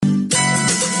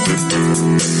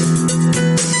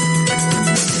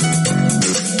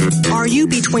you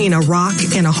between a rock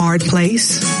and a hard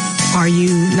place? Are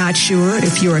you not sure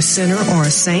if you're a sinner or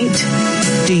a saint?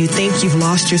 Do you think you've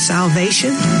lost your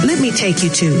salvation? Let me take you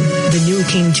to the New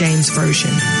King James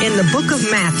Version. In the book of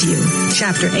Matthew,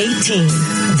 chapter 18,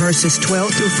 verses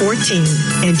 12 through 14,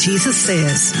 and Jesus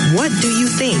says, "What do you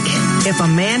think? If a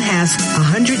man has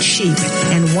 100 sheep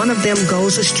and one of them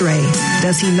goes astray,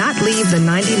 does he not leave the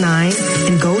 99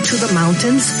 and go to the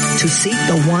mountains to seek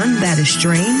the one that is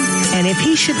straying? And if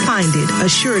he should find it,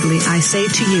 assuredly I say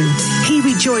to you, he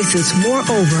rejoices more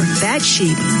over that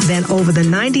sheep than over the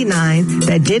 99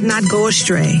 that did not go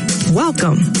astray."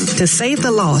 Welcome to Save the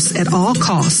Lost at All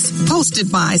Costs, hosted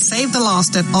by Save the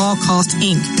Lost at All Costs,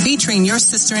 Inc., featuring your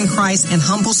sister in Christ and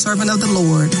humble servant of the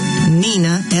Lord,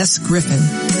 Nina S. Griffin.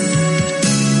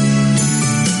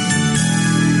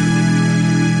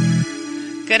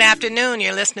 Good afternoon.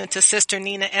 You're listening to Sister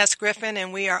Nina S. Griffin,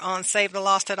 and we are on Save the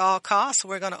Lost at All Costs.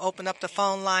 We're going to open up the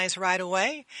phone lines right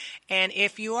away. And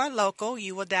if you are local,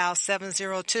 you will dial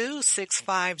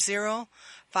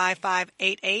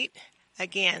 702-650-5588.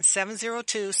 Again,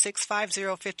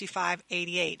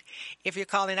 702-650-5588. If you're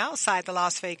calling outside the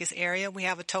Las Vegas area, we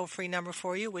have a toll-free number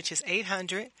for you, which is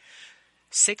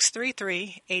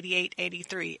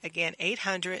 800-633-8883. Again,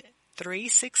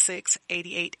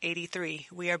 800-366-8883.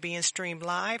 We are being streamed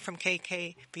live from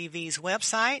KKVV's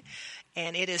website,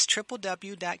 and it is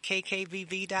www.kkvv.com.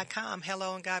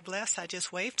 Hello and God bless. I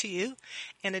just waved to you.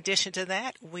 In addition to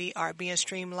that, we are being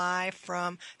streamed live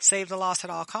from Save the Lost at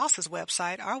All Costs'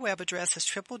 website. Our web address is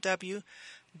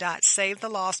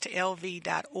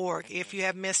www.savethelostlv.org. If you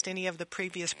have missed any of the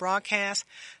previous broadcasts,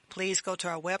 please go to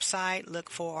our website, look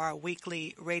for our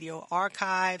weekly radio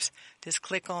archives. Just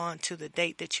click on to the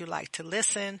date that you like to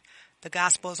listen. The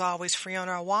gospel is always free on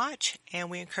our watch,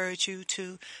 and we encourage you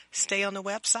to stay on the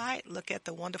website, look at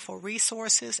the wonderful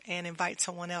resources, and invite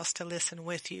someone else to listen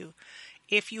with you.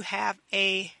 If you have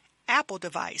a Apple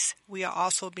device, we are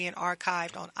also being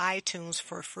archived on iTunes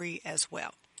for free as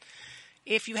well.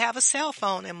 If you have a cell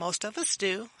phone, and most of us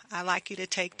do, I'd like you to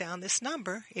take down this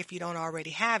number if you don't already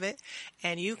have it,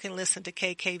 and you can listen to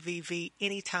KKVV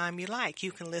anytime you like.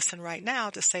 You can listen right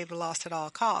now to Save the Lost at All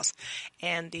Costs.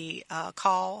 And the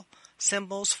call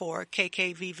symbols for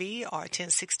KKVV are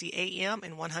 1060 AM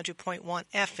and 100.1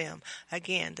 FM.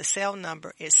 Again, the cell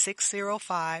number is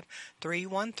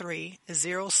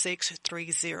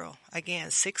 605-313-0630. Again,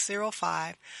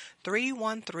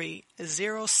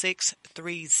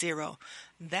 605-313-0630.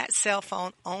 That cell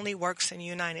phone only works in the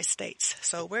United States.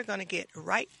 So we're going to get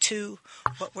right to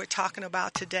what we're talking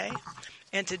about today.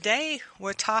 And today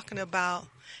we're talking about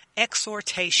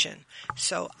exhortation.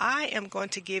 So I am going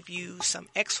to give you some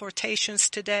exhortations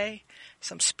today,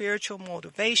 some spiritual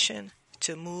motivation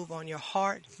to move on your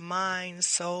heart, mind,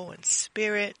 soul, and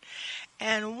spirit.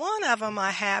 And one of them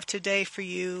I have today for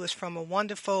you is from a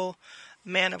wonderful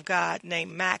man of God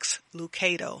named Max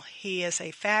Lucado. He is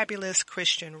a fabulous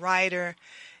Christian writer,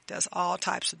 does all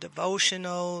types of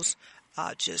devotionals,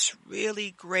 just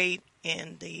really great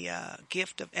in the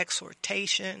gift of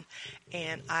exhortation,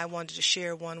 and I wanted to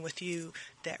share one with you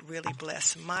that really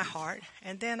blessed my heart.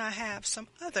 And then I have some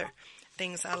other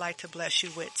things I like to bless you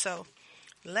with. So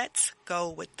let's go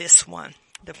with this one.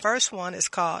 The first one is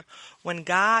called When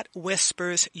God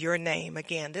Whispers Your Name.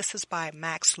 Again, this is by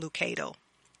Max Lucado.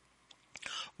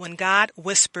 When God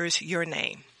whispers your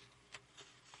name.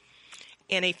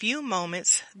 In a few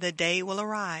moments, the day will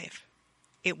arrive.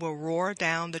 It will roar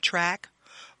down the track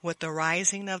with the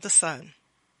rising of the sun.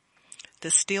 The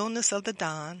stillness of the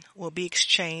dawn will be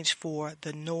exchanged for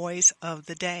the noise of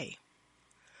the day.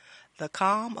 The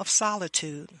calm of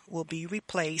solitude will be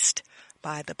replaced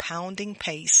by the pounding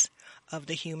pace of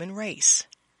the human race.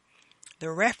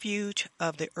 The refuge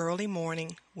of the early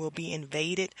morning will be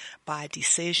invaded by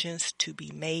decisions to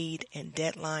be made and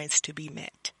deadlines to be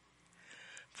met.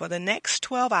 For the next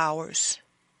 12 hours,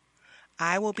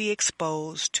 I will be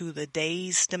exposed to the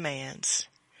day's demands.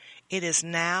 It is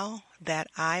now that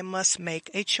I must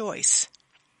make a choice.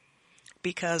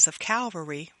 Because of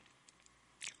Calvary,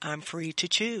 I'm free to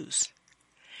choose.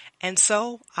 And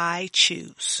so I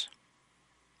choose.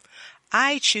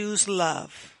 I choose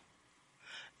love.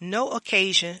 No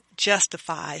occasion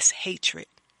justifies hatred.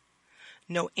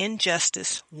 No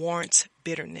injustice warrants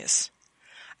bitterness.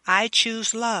 I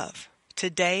choose love.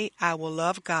 Today I will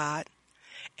love God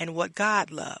and what God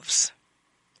loves.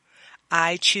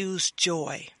 I choose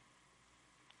joy.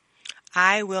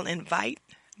 I will invite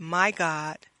my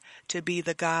God to be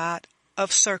the God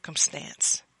of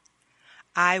circumstance.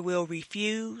 I will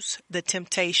refuse the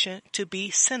temptation to be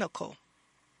cynical,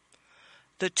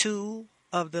 the tool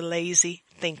of the lazy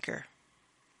thinker.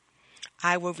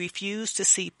 I will refuse to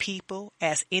see people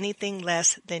as anything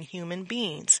less than human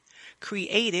beings,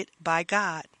 created by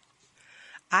God.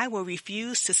 I will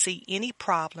refuse to see any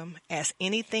problem as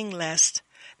anything less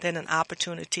than an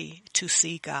opportunity to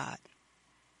see God.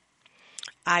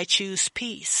 I choose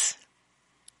peace.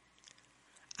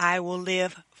 I will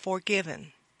live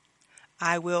forgiven.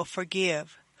 I will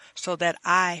forgive so that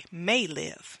I may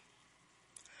live.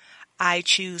 I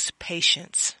choose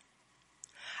patience.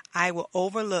 I will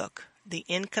overlook the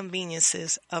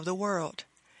inconveniences of the world.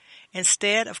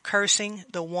 Instead of cursing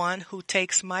the one who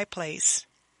takes my place,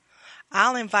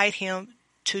 I'll invite him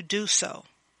to do so.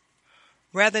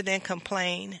 Rather than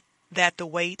complain that the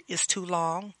wait is too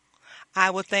long, I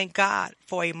will thank God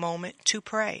for a moment to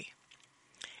pray.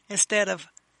 Instead of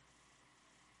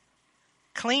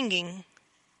clenching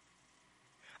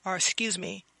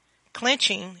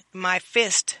my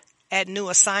fist at new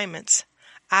assignments,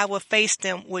 I will face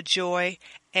them with joy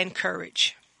and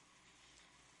courage.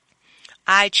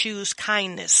 I choose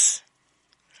kindness.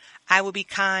 I will be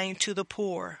kind to the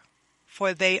poor,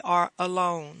 for they are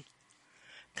alone.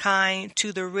 Kind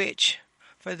to the rich,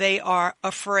 for they are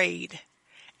afraid.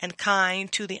 And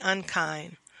kind to the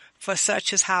unkind, for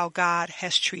such is how God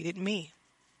has treated me.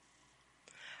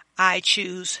 I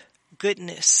choose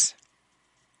goodness.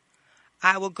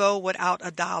 I will go without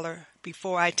 $1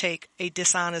 before I take a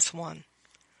dishonest one.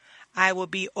 I will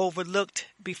be overlooked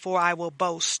before I will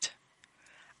boast.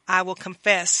 I will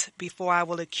confess before I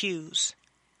will accuse.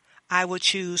 I will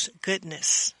choose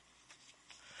goodness.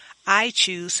 I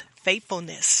choose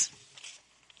faithfulness.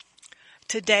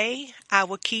 Today I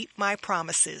will keep my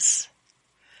promises.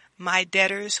 My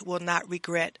debtors will not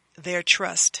regret their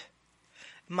trust.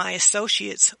 My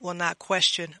associates will not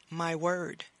question my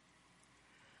word.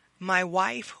 My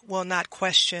wife will not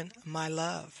question my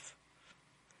love.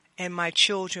 And my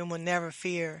children will never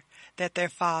fear that their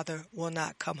father will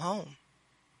not come home.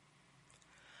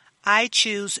 I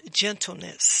choose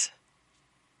gentleness.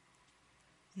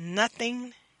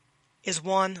 Nothing is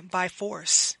won by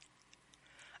force.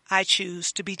 I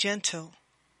choose to be gentle.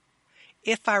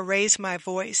 If I raise my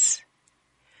voice,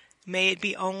 may it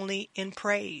be only in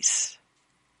praise.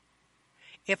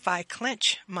 If I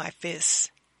clench my fists,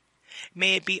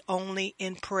 may it be only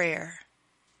in prayer.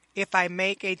 If I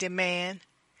make a demand,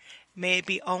 may it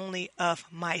be only of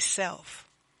myself.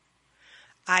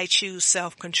 I choose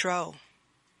self-control.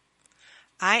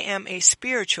 I am a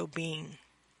spiritual being.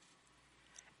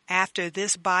 After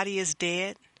this body is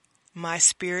dead, my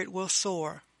spirit will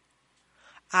soar.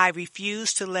 I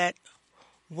refuse to let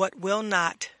what will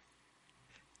not,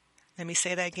 let me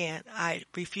say that again. I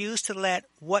refuse to let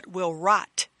what will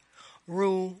rot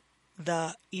rule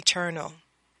the eternal.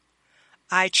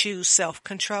 I choose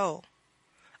self-control.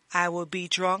 I will be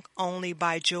drunk only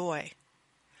by joy.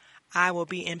 I will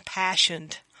be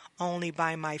impassioned only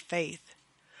by my faith.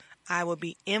 I will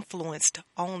be influenced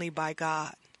only by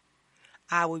God.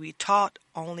 I will be taught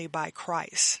only by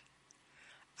Christ.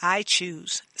 I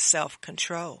choose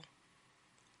self-control.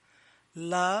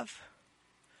 Love,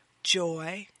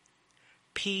 joy,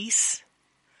 peace,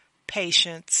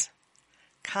 patience,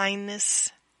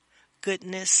 kindness,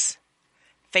 goodness,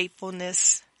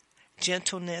 faithfulness,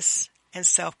 gentleness, and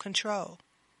self-control.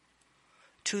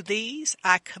 To these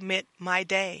I commit my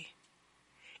day.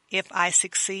 If I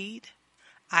succeed,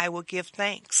 I will give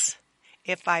thanks.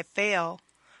 If I fail,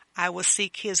 I will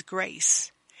seek His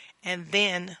grace. And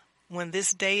then, when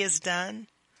this day is done,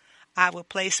 I will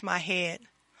place my head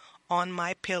on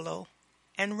my pillow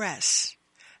and rest.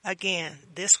 Again,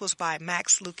 this was by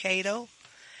Max Lucado,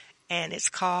 and it's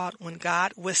called When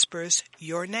God Whispers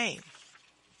Your Name.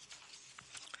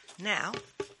 Now,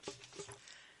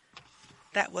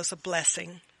 that was a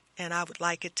blessing, and I would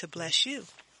like it to bless you.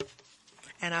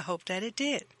 And I hope that it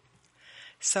did.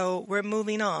 So we're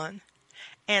moving on,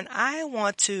 and I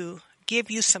want to give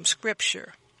you some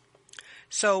scripture.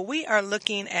 So we are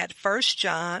looking at 1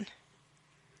 John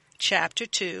chapter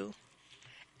 2,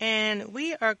 and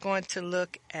we are going to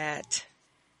look at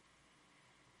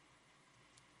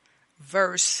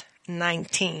verse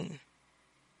 19.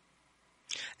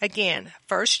 Again,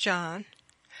 1 John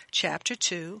chapter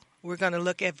 2, we're going to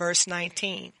look at verse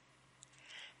 19.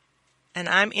 And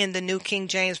I'm in the New King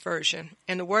James Version.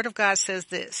 And the Word of God says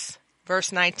this,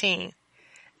 verse 19,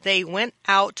 they went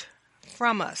out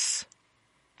from us,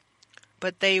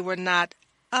 but they were not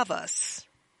of us.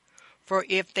 For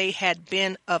if they had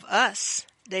been of us,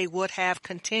 they would have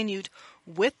continued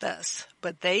with us.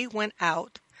 But they went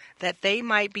out that they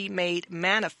might be made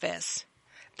manifest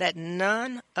that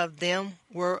none of them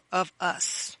were of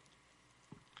us.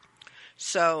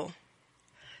 So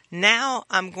now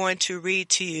I'm going to read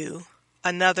to you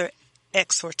another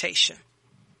exhortation.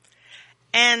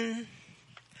 And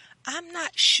I'm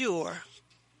not sure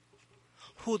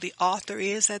who the author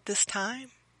is at this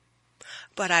time,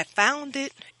 but I found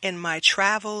it in my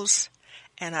travels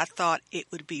and I thought it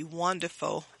would be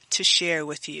wonderful to share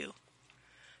with you.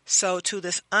 So to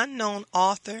this unknown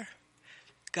author,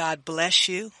 God bless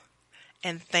you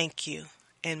and thank you,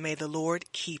 and may the Lord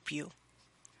keep you.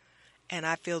 And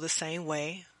I feel the same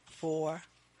way for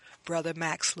Brother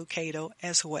Max Lucado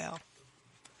as well.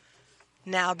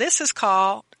 Now this is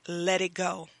called Let It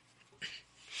Go.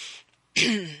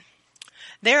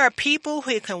 There are people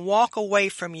who can walk away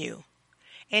from you.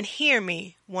 And hear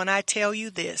me when I tell you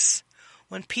this.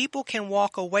 When people can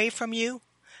walk away from you,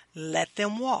 let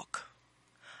them walk.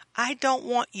 I don't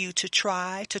want you to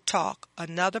try to talk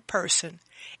another person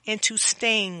into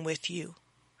staying with you,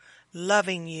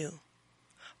 loving you,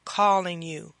 calling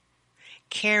you,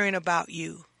 caring about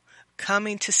you,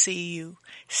 coming to see you,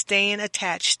 staying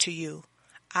attached to you.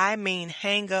 I mean,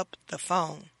 hang up the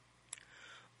phone.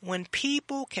 When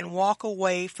people can walk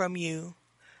away from you,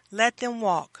 let them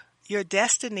walk. Your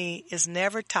destiny is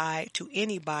never tied to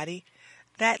anybody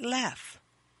that left.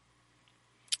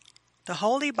 The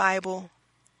Holy Bible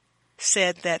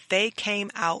said that they came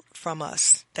out from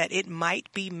us, that it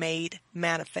might be made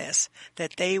manifest,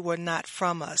 that they were not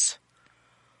from us.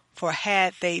 For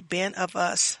had they been of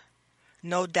us,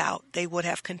 no doubt they would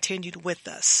have continued with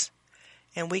us.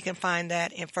 And we can find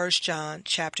that in 1 John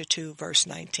chapter 2, verse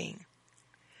 19.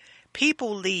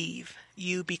 People leave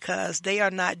you because they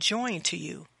are not joined to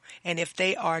you. And if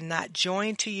they are not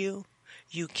joined to you,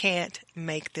 you can't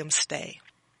make them stay.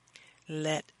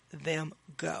 Let them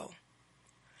go.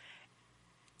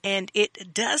 And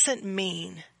it doesn't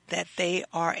mean that they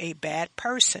are a bad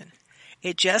person.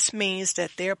 It just means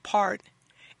that their part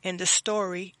in the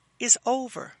story is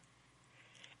over.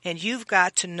 And you've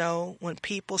got to know when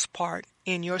people's part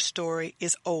in your story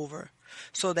is over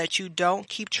so that you don't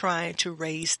keep trying to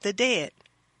raise the dead.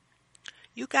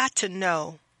 You got to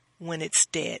know when it's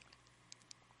dead.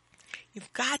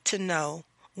 You've got to know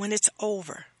when it's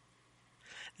over.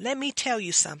 Let me tell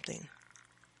you something.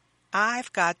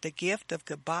 I've got the gift of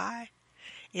goodbye.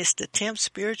 It's the 10th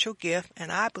spiritual gift,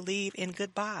 and I believe in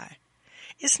goodbye.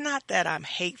 It's not that I'm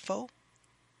hateful.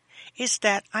 It's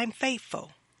that I'm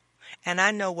faithful. And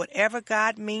I know whatever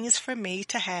God means for me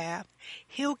to have,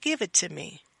 He'll give it to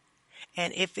me.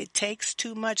 And if it takes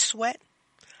too much sweat,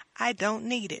 I don't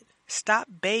need it. Stop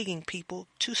begging people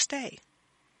to stay.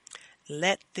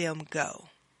 Let them go.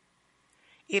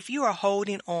 If you are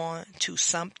holding on to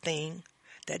something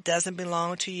that doesn't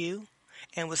belong to you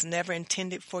and was never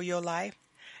intended for your life,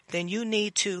 then you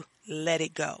need to let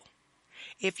it go.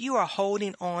 If you are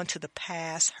holding on to the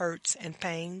past hurts and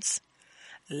pains,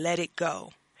 let it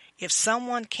go. If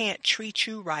someone can't treat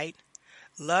you right,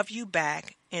 love you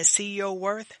back, and see your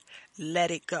worth,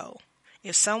 let it go.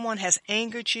 If someone has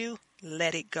angered you,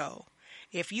 let it go.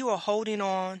 If you are holding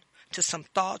on to some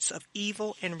thoughts of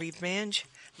evil and revenge,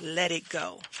 let it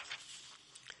go.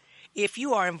 If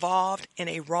you are involved in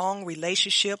a wrong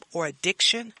relationship or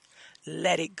addiction,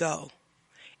 let it go.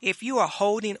 If you are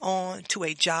holding on to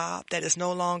a job that is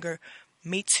no longer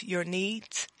meets your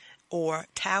needs or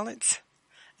talents,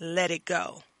 let it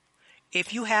go.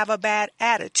 If you have a bad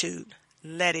attitude,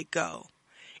 let it go.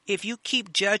 If you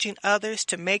keep judging others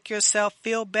to make yourself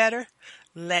feel better,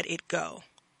 let it go.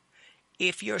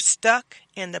 If you're stuck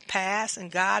in the past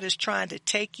and God is trying to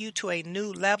take you to a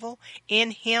new level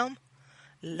in Him,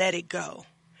 let it go.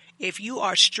 If you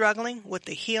are struggling with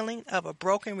the healing of a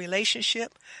broken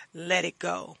relationship, let it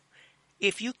go.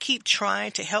 If you keep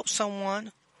trying to help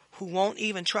someone who won't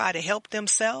even try to help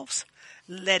themselves,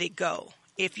 let it go.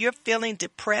 If you're feeling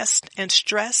depressed and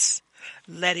stressed,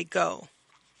 let it go.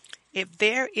 If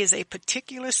there is a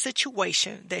particular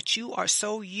situation that you are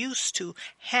so used to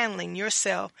handling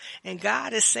yourself and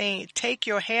God is saying take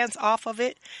your hands off of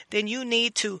it, then you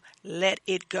need to let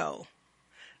it go.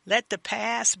 Let the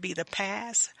past be the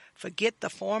past. Forget the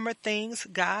former things.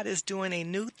 God is doing a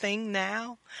new thing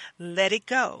now. Let it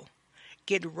go.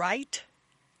 Get right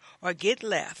or get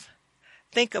left.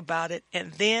 Think about it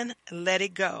and then let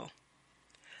it go.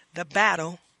 The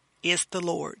battle is the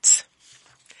Lord's.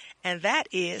 And that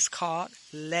is called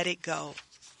Let It Go.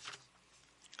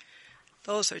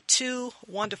 Those are two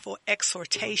wonderful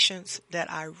exhortations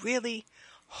that I really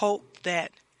hope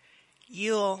that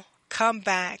you'll come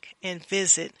back and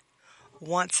visit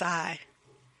once I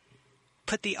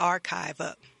put the archive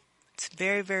up. It's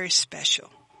very, very special.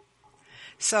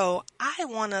 So I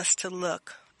want us to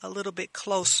look a little bit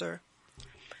closer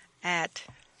at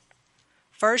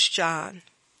 1 John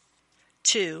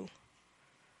 2,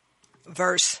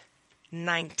 verse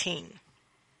 19.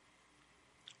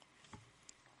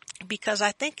 Because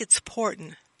I think it's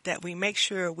important that we make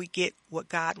sure we get what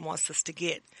God wants us to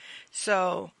get.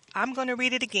 So I'm going to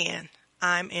read it again.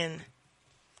 That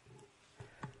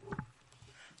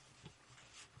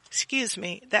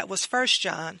was 1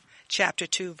 John chapter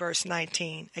 2, verse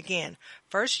 19. Again,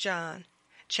 1 John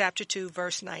chapter 2,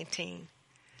 verse 19.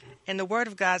 And the word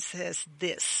of God says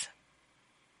this: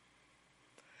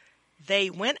 They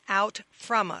went out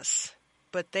from us,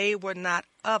 but they were not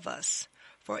of us.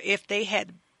 For if they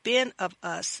had been of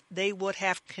us, they would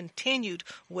have continued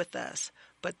with us.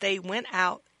 But they went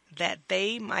out that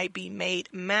they might be made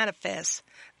manifest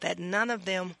that none of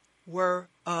them were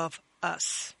of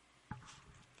us.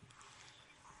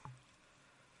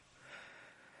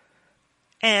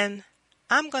 And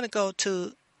I'm going to go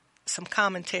to some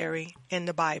commentary in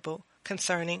the Bible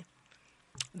concerning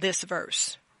this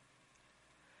verse.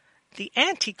 The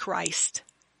Antichrist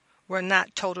were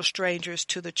not total strangers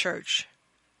to the church.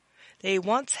 They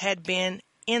once had been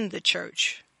in the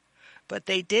church, but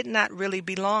they did not really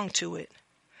belong to it.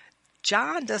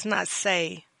 John does not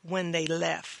say when they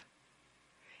left.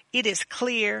 It is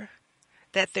clear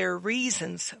that their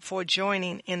reasons for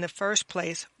joining in the first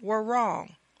place were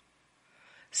wrong.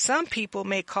 Some people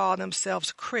may call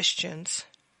themselves Christians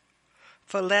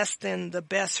for less than the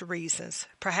best reasons.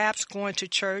 Perhaps going to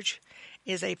church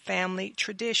is a family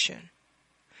tradition.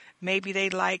 Maybe they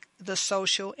like the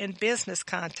social and business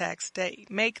contacts they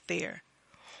make there.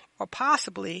 Or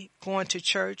possibly going to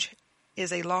church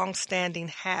is a long-standing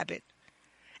habit,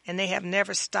 and they have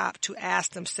never stopped to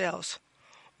ask themselves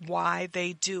why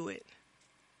they do it.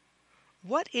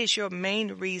 What is your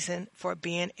main reason for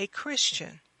being a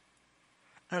Christian?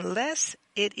 Unless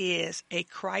it is a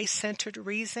Christ-centered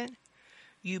reason,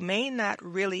 you may not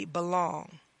really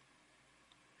belong.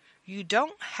 You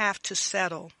don't have to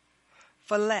settle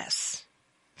for less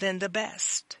than the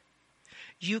best.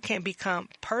 You can become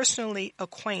personally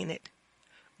acquainted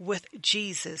with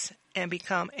Jesus and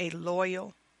become a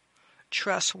loyal,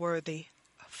 trustworthy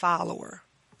follower.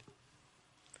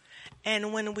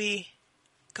 And when we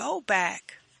go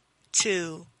back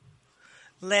to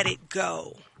Let It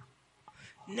Go,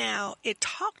 now it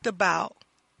talked about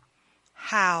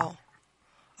how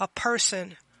a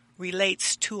person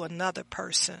relates to another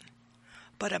person.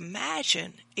 But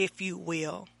imagine, if you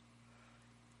will,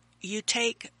 you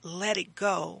take Let It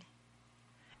Go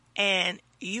and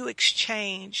you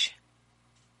exchange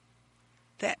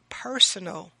that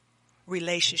personal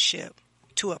relationship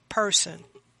to a person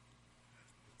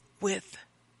with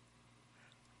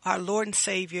our Lord and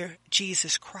Savior,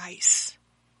 Jesus Christ.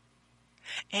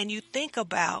 And you think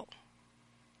about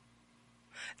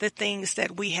the things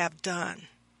that we have done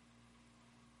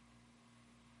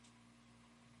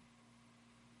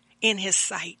in His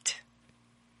sight,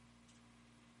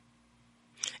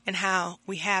 and how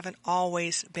we haven't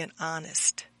always been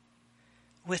honest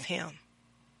with Him.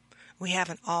 We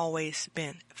haven't always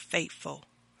been faithful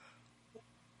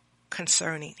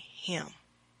concerning Him.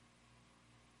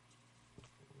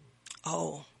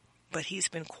 Oh, but He's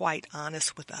been quite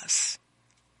honest with us.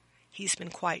 He's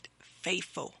been quite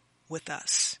faithful with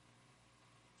us.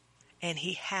 And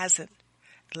He hasn't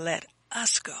let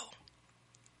us go.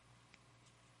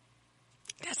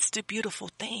 That's the beautiful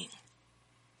thing.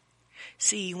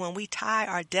 See, when we tie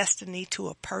our destiny to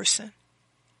a person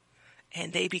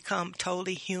and they become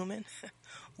totally human,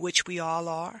 which we all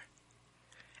are,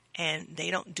 and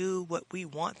they don't do what we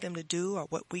want them to do or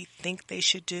what we think they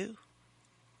should do,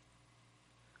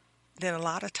 then a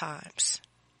lot of times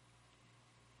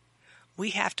we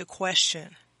have to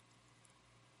question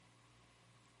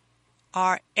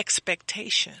our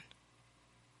expectation.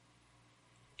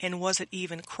 And was it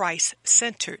even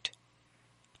Christ-centered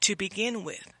to begin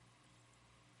with?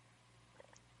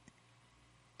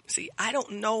 See, I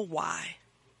don't know why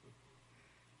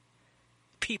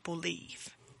people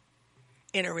leave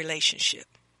in a relationship.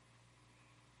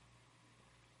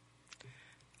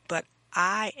 But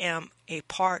I am a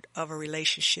part of a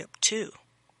relationship too.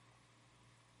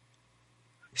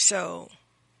 So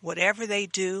whatever they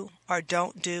do or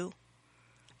don't do,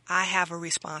 I have a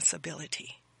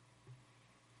responsibility.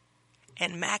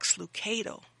 And Max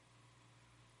Lucado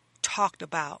talked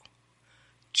about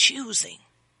choosing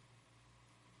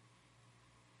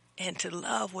and to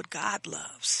love what God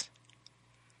loves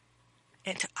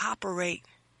and to operate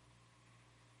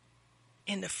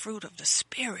in the fruit of the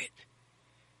Spirit.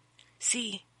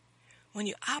 See, when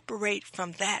you operate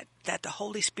from that the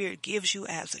Holy Spirit gives you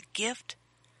as a gift,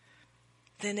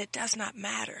 then it does not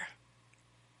matter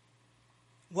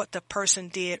what the person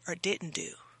did or didn't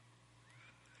do.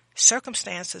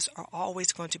 Circumstances are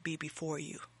always going to be before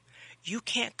you. You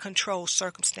can't control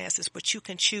circumstances, but you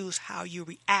can choose how you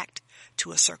react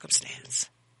to a circumstance.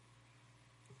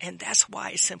 And that's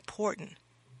why it's important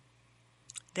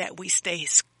that we stay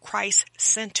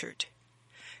Christ-centered.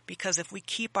 Because if we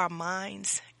keep our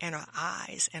minds and our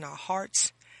eyes and our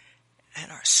hearts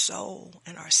and our soul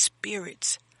and our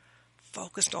spirits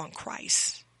focused on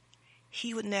Christ,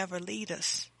 He would never lead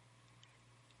us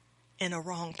in a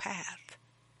wrong path.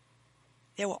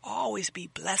 There will always be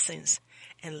blessings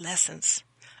and lessons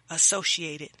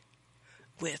associated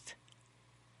with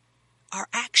our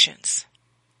actions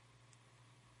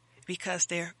because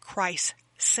they're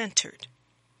Christ-centered.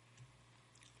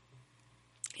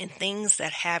 And things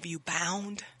that have you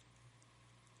bound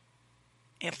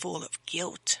and full of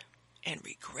guilt and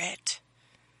regret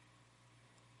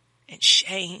and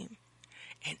shame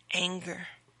and anger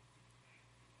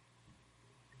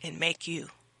and make you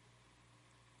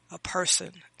a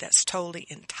person that's totally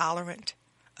intolerant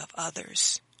of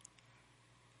others.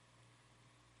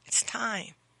 It's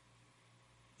time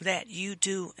that you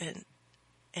do an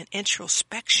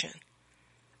introspection,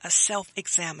 a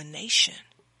self-examination,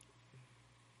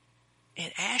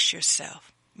 and ask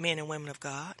yourself, men and women of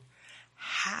God,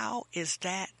 how is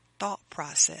that thought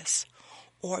process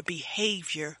or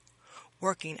behavior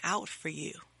working out for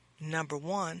you? Number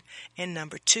one. And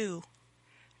number two,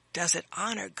 does it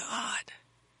honor God?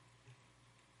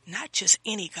 Not just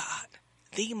any God,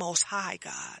 the Most High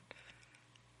God,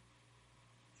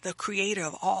 the creator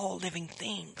of all living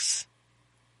things,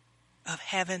 of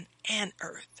heaven and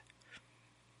earth.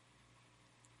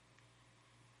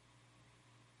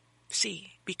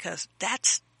 See, because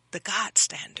that's the God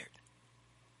standard,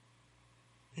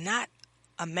 not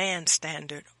a man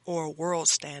standard or a world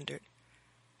standard,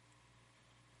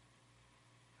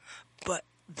 but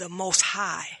the Most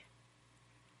High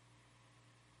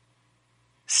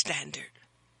standard.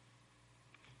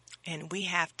 And we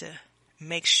have to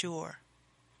make sure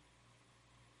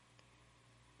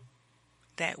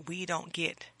that we don't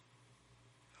get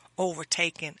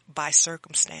overtaken by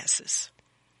circumstances.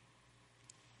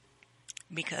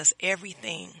 Because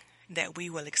everything that we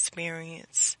will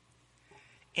experience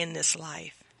in this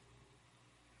life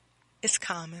is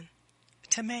common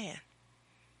to man.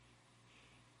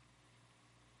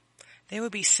 There will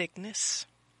be sickness.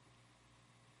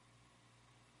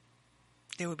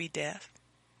 There will be death.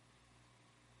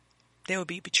 There will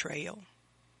be betrayal.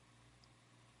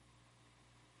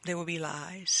 There will be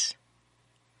lies.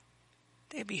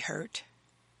 There will be hurt.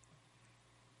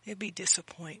 There will be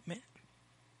disappointment.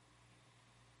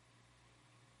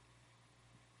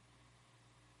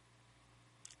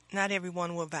 Not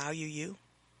everyone will value you.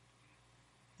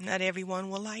 Not everyone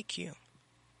will like you.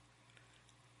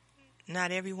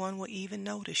 Not everyone will even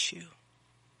notice you.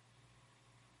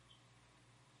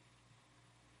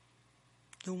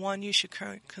 The one you should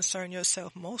concern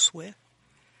yourself most with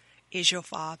is your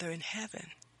Father in heaven,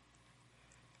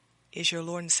 is your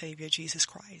Lord and Savior Jesus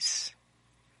Christ,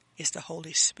 is the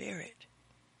Holy Spirit.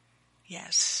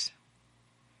 Yes.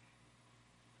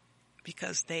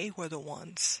 Because they were the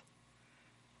ones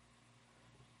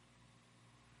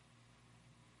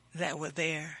that were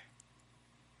there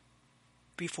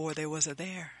before there was a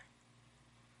there,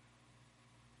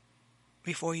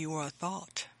 before you were a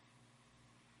thought,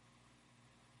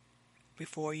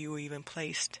 before you were even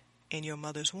placed in your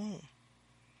mother's womb.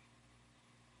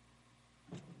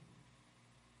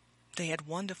 They had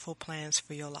wonderful plans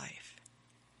for your life.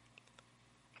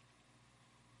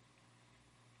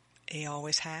 They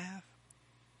always have,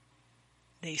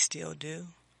 they still do,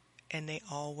 and they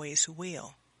always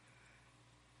will.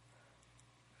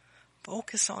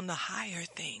 Focus on the higher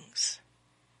things.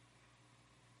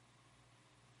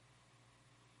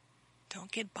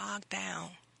 Don't get bogged down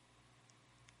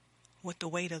with the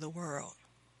weight of the world.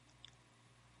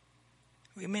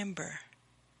 Remember,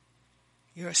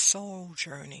 you're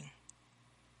sojourning.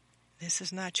 This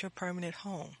is not your permanent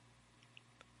home.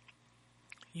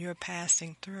 You're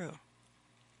passing through.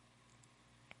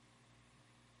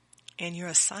 And your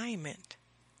assignment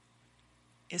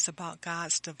is about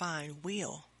God's divine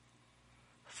will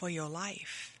for your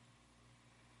life.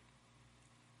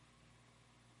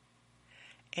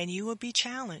 And you will be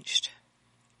challenged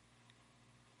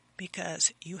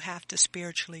because you have to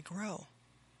spiritually grow.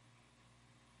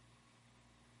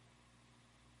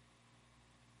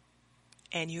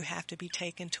 And you have to be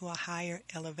taken to a higher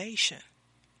elevation.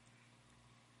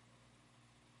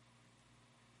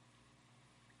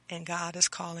 And God is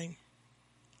calling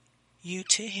you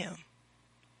to Him.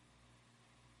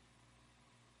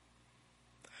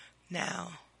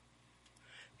 Now,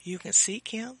 you can seek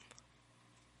Him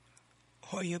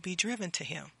or you'll be driven to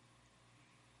Him.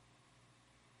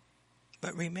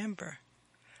 But remember,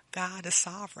 God is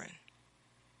sovereign.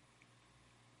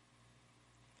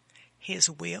 His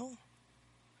will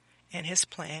and His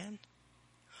plan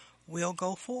will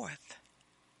go forth.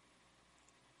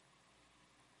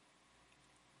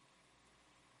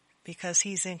 Because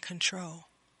He's in control.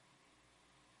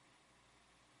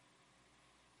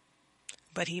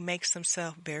 But He makes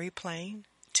Himself very plain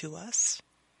to us.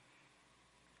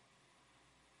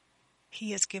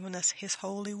 He has given us His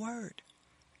holy word.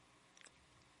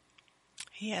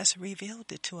 He has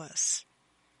revealed it to us.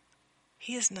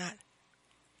 He has not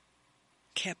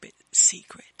kept it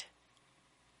secret.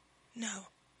 No,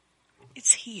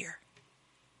 it's here,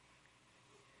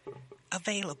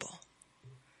 available.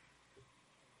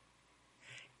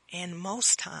 And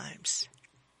most times,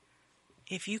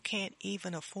 if you can't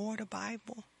even afford a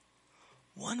Bible,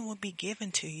 one will be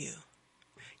given to you.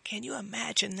 Can you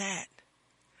imagine that?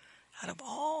 Out of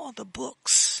all the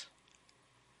books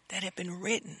that have been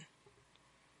written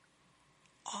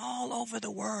all over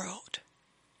the world,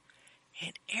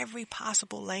 in every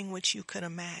possible language you could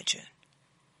imagine,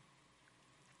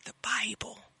 the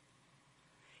Bible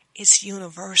is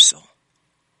universal.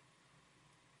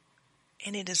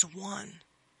 And it is one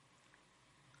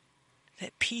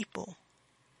that people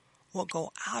will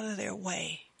go out of their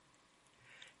way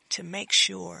to make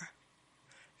sure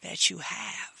that you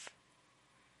have.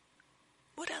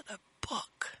 What other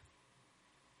book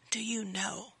do you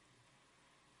know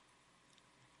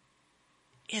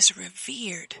is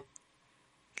revered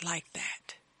like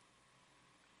that?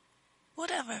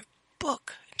 What other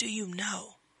book do you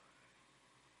know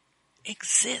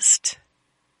exists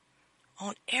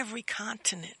on every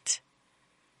continent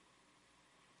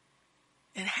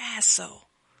and has so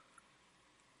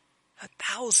for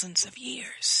thousands of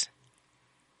years?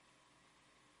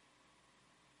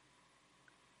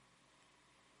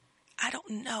 I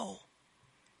don't know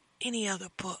any other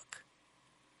book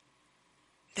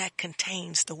that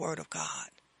contains the Word of God,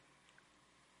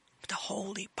 the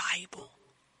Holy Bible,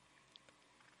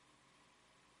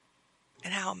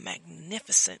 and how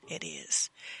magnificent it is,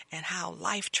 and how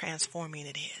life-transforming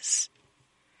it is,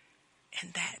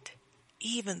 and that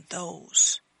even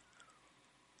those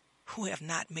who have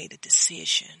not made a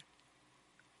decision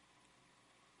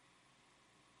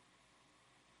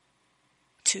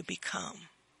to become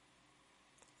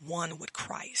one with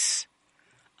Christ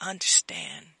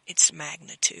understand its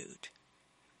magnitude,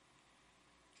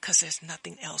 because there's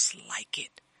nothing else like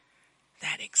it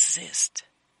that exists.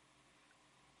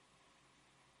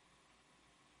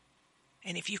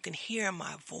 And if you can hear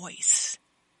my voice,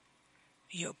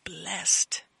 you're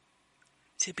blessed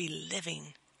to be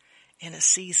living in a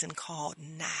season called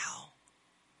now,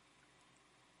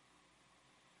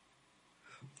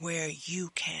 where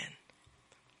you can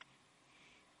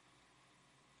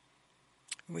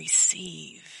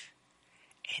receive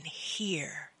and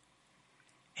hear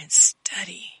and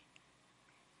study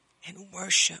and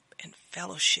worship and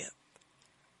fellowship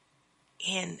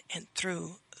in and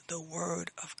through the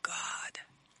Word of God.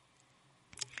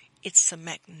 It's a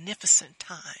magnificent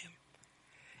time.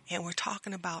 And we're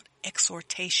talking about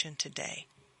exhortation today.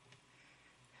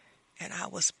 And I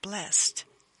was blessed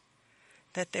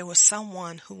that there was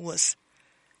someone who was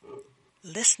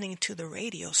listening to the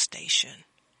radio station.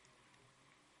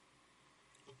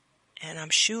 And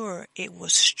I'm sure it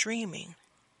was streaming,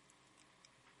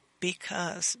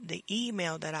 because the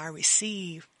email that I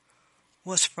received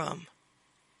was from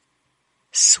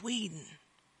Sweden.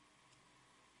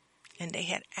 And they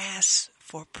had asked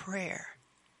for prayer.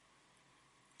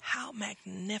 How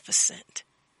magnificent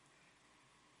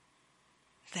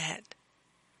that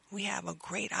we have a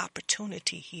great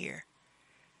opportunity here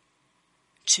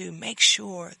to make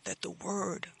sure that the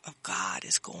Word of God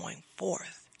is going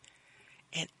forth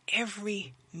in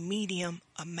every medium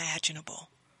imaginable.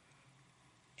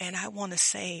 And I want to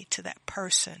say to that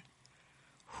person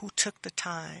who took the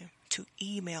time to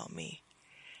email me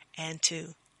and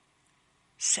to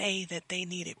say that they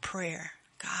needed prayer,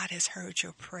 God has heard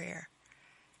your prayer.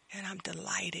 And I'm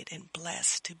delighted and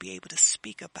blessed to be able to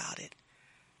speak about it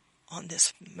on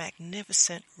this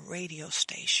magnificent radio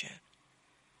station.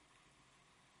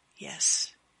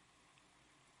 Yes.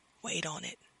 Wait on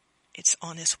it. It's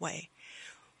on its way.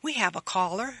 We have a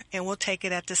caller, and we'll take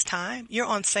it at this time. You're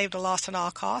on Save the Lost at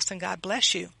All Costs, and God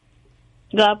bless you.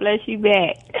 God bless you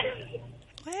back.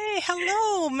 Hey,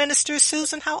 hello, Minister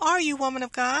Susan. How are you, woman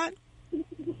of God?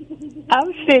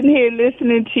 I'm sitting here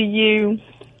listening to you,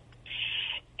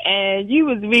 and you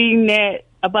was reading that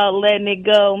about letting it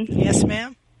go. Yes,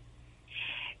 ma'am.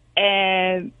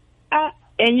 And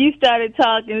and you started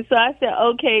talking. So I said,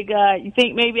 okay, God, you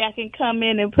think maybe I can come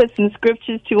in and put some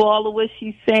scriptures to all of what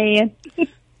she's saying?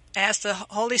 As the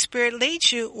Holy Spirit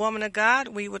leads you, woman of God,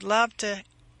 we would love to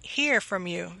hear from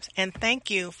you. And thank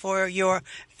you for your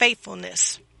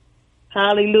faithfulness.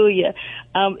 Hallelujah.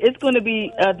 It's going to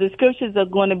be, the scriptures are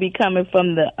going to be coming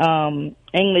from the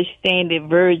English Standard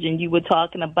Version. You were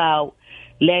talking about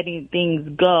letting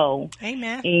things go.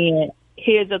 Amen. And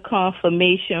here's a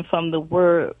confirmation from the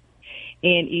word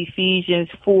in Ephesians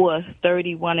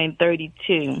 4:31 and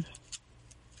 32.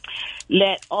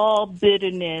 Let all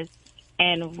bitterness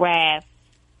and wrath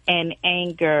and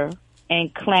anger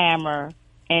and clamor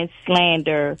and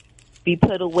slander be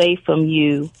put away from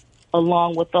you,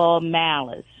 along with all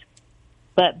malice.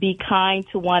 But be kind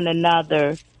to one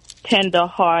another,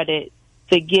 tender-hearted,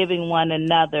 forgiving one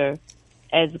another,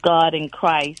 as God in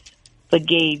Christ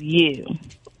forgave you.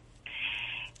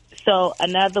 So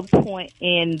another point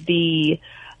in the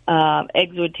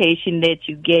exhortation that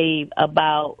you gave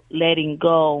about letting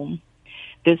go,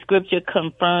 the scripture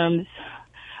confirms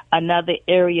another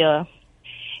area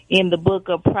in the book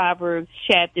of Proverbs,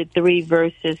 chapter 3,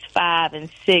 verses 5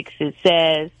 and 6. It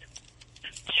says,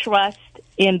 trust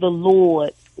in the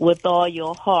Lord with all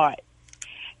your heart,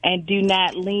 and do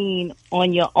not lean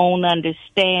on your own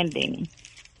understanding.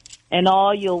 In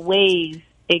all your ways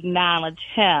acknowledge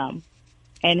him,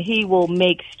 and he will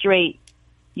make straight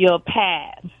your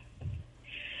path.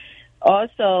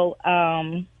 Also,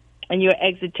 in your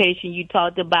exhortation, you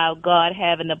talked about God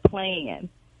having a plan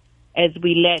as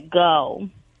we let go.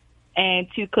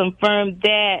 And to confirm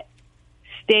that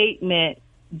statement,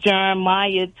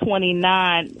 Jeremiah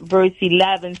 29, verse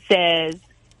 11 says,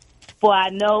 for I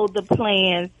know the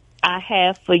plans I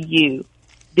have for you,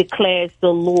 declares the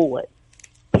Lord.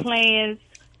 Plans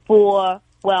for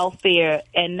welfare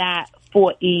and not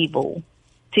for evil,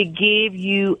 to give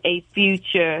you a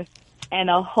future and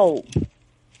a hope.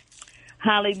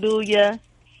 Hallelujah.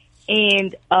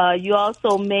 And you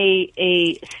also made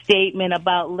a statement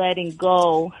about letting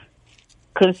go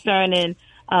concerning,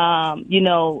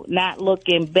 not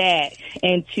looking back.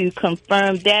 And to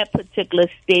confirm that particular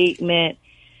statement,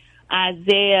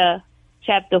 Isaiah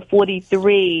chapter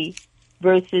 43,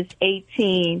 verses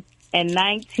 18 and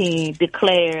 19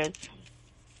 declares,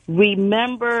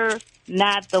 remember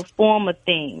not the former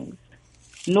things,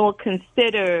 nor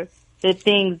consider the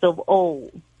things of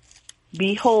old.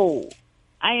 Behold,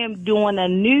 I am doing a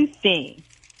new thing.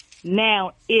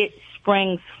 Now it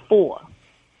springs forth.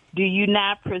 Do you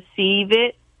not perceive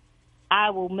it?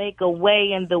 I will make a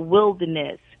way in the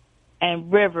wilderness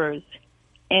and rivers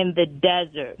in the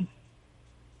desert.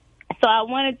 So I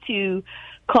wanted to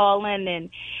call in and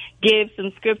give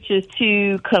some scriptures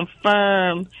to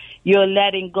confirm your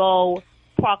letting go,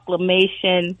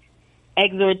 proclamation,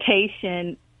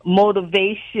 exhortation,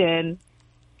 motivation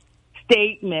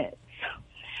statements.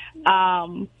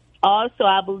 Also,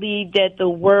 I believe that the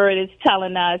word is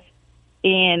telling us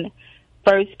in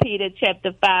 1 Peter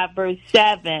chapter 5, verse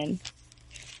 7,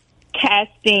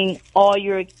 casting all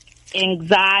your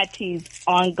anxieties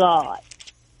on God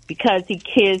because he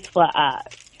cares for us.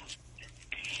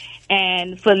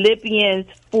 And Philippians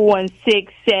 4 and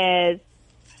 6 says,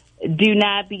 do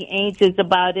not be anxious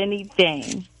about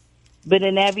anything, but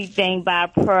in everything by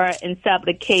prayer and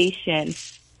supplication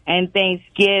and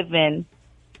thanksgiving,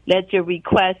 let your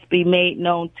requests be made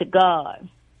known to God.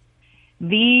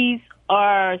 These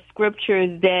are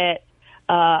scriptures that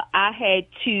I had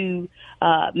to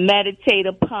meditate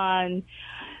upon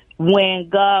when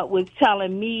God was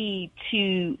telling me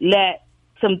to let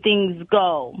some things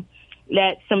go,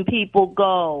 let some people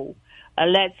go,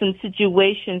 let some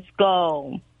situations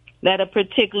go, let a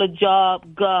particular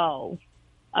job go,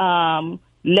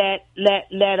 let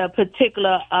a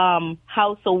particular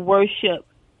house of worship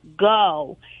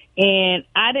go. And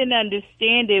I didn't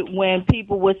understand it when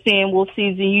people were saying, well,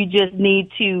 Susan, you just need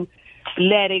to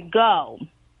let it go.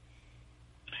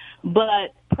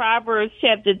 But Proverbs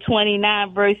chapter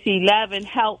 29, verse 11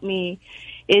 helped me.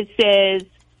 It says,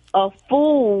 a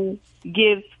fool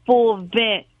gives full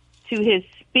vent to his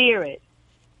spirit,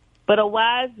 but a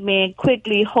wise man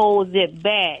quickly holds it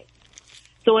back.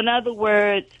 So in other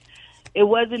words, it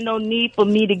wasn't no need for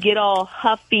me to get all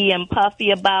huffy and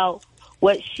puffy about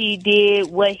what she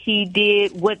did, what he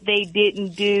did, what they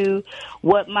didn't do,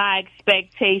 what my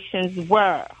expectations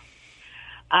were.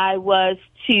 I was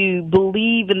to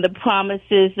believe in the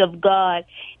promises of God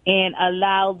and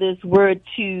allow this word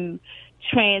to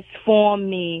transform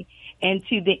me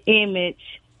into the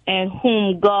image and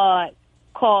whom God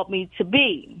called me to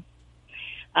be.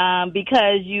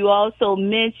 Because you also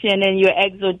mentioned in your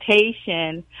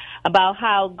exhortation about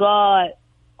how God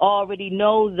already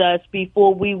knows us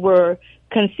before we were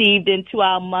conceived into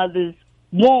our mother's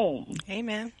womb.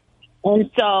 Amen.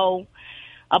 And so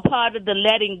a part of the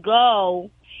letting go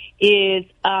is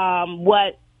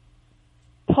what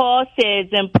Paul says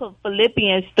in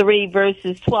Philippians 3,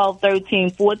 verses 12, 13,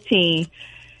 14.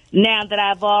 Now that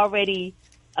I've already,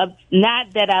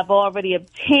 not that I've already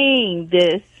obtained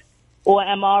this or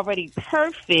am already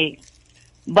perfect,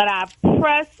 but I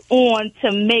press on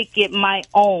to make it my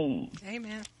own.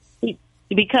 Amen.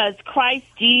 Because Christ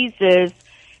Jesus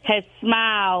has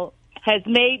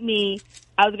made me,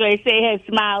 I was going to say has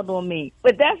smiled on me.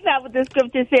 But that's not what the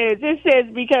scripture says. It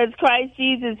says because Christ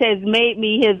Jesus has made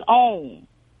me his own.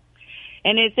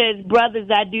 And it says, brothers,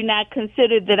 I do not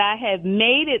consider that I have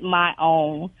made it my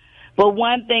own, but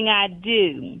one thing I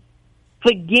do,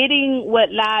 forgetting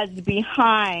what lies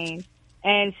behind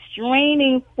and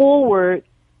straining forward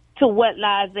to what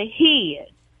lies ahead,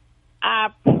 I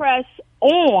press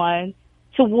on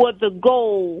toward the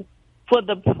goal for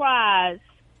the prize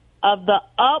of the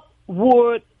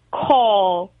upward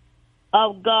call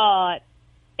of God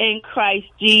in Christ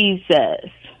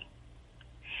Jesus.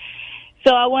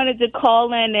 So I wanted to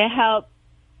call in and help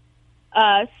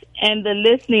us and the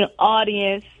listening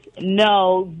audience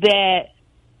know that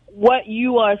what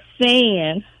you are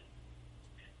saying,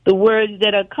 the words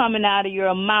that are coming out of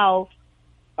your mouth,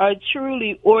 are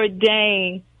truly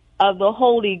ordained of the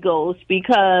Holy Ghost,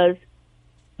 because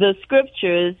the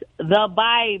scriptures, the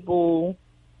Bible,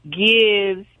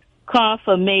 gives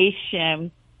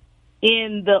confirmation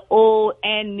in the Old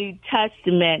and New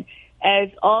Testament, as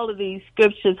all of these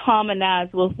scriptures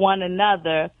harmonize with one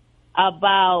another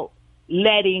about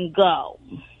letting go.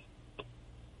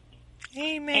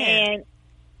 Amen.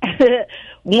 And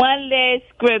one last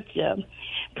scripture,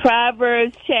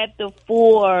 Proverbs chapter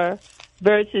 4,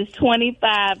 verses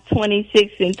 25,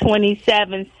 26, and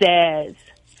 27 says,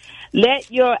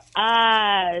 let your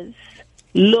eyes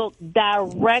look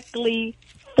directly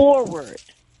forward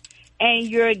and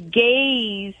your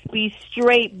gaze be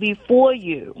straight before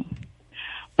you.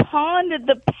 Ponder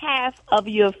the path of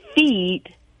your feet,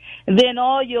 then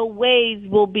all your ways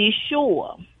will be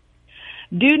sure.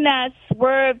 Do not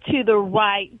swerve to the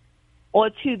right or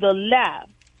to the left.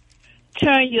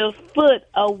 Turn your foot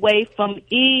away from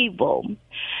evil.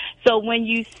 So when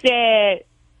you said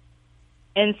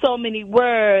in so many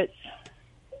words,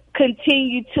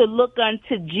 continue to look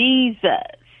unto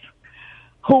Jesus,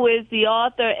 who is the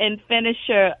author and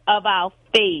finisher of our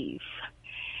faith.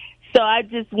 So I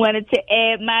just wanted to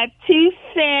add my 2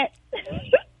 cents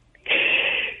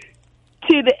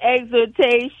to the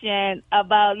exhortation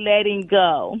about letting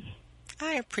go.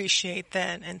 I appreciate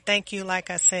that, and thank you, like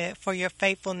I said, for your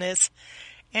faithfulness.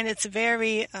 And it's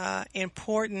very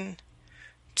important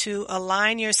to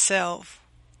align yourself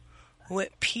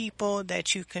with people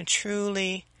that you can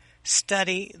truly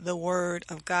study the Word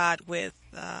of God with.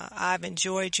 I've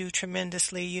enjoyed you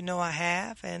tremendously. You know I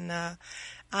have. And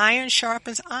iron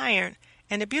sharpens iron.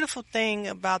 And the beautiful thing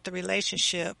about the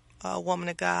relationship, woman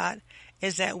of God,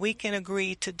 is that we can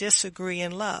agree to disagree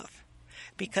in love,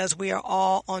 because we are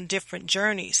all on different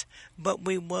journeys. But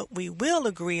what we will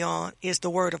agree on is the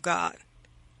Word of God,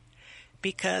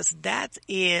 because that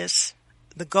is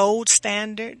the gold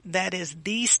standard. That is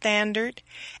the standard.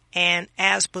 And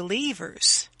as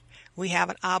believers, we have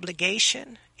an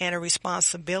obligation and a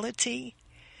responsibility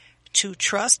to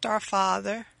trust our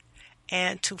Father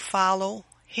and to follow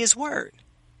His Word,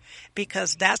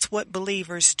 because that's what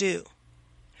believers do.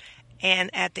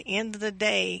 And at the end of the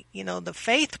day, the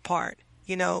faith part,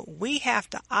 we have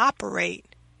to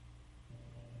operate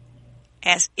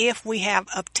as if we have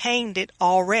obtained it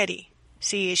already.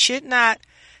 See, it should not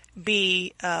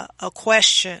be a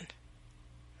question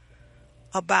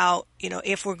about,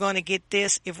 if we're going to get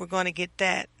this, if we're going to get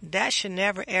that. That should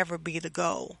never, ever be the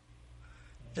goal.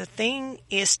 The thing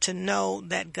is to know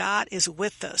that God is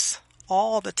with us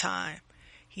all the time.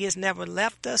 He has never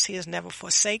left us. He has never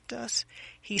forsaken us.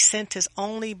 He sent His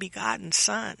only begotten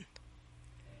Son,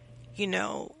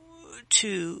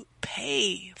 to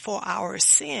pay for our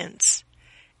sins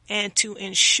and to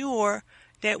ensure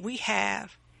that we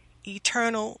have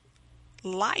eternal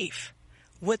life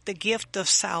with the gift of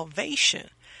salvation.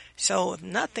 So if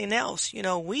nothing else,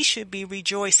 we should be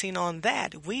rejoicing on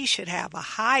that. We should have a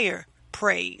higher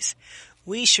praise.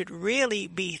 We should really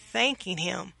be thanking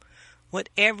Him with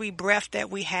every breath that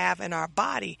we have in our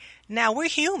body. Now, we're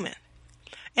human,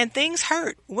 and things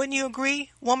hurt. Wouldn't you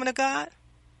agree, woman of God?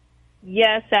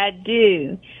 Yes, I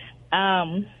do.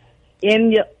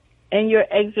 In your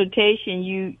exhortation,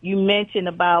 you mentioned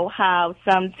about how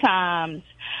sometimes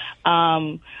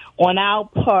on our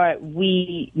part,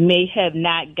 we may have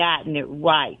not gotten it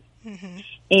right. Mm-hmm.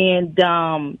 And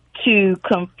to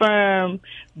confirm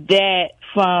that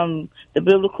from the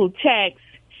biblical text,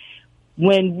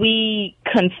 when we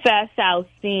confess our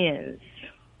sins,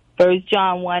 1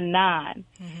 John 1:9,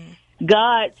 Mm-hmm.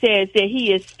 God says that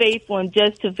He is faithful and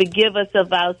just to forgive us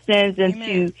of our sins and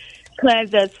Amen. to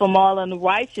cleanse us from all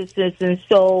unrighteousness. And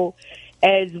so,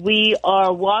 as we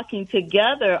are walking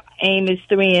together, Amos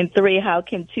 3:3, how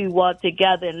can two walk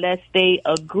together unless they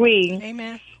agree?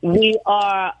 Amen. We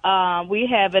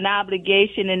have an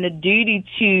obligation and a duty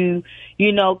to,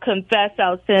 confess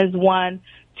our sins one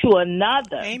to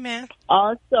another. Amen.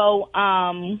 Also,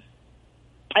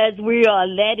 as we are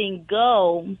letting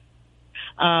go,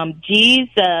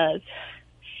 Jesus,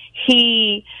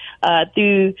 He,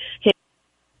 through His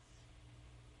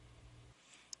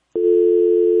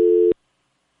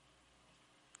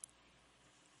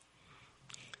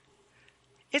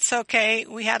It's okay.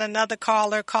 We had another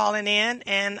caller calling in,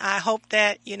 and I hope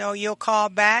that, you'll call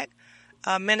back.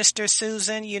 Minister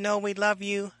Susan, we love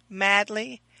you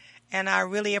madly, and I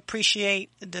really appreciate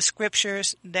the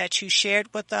scriptures that you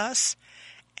shared with us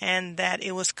and that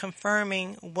it was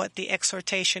confirming what the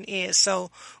exhortation is. So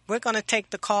we're going to take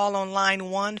the call on line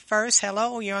 1 first.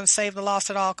 Hello, you're on Save the Lost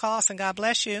at All Costs, and God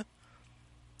bless you.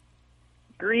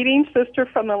 Greetings, sister,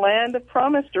 from the land of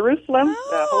promise, Jerusalem,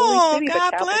 the holy city, God the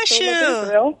capital bless you. of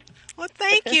Israel. Well,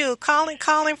 thank you.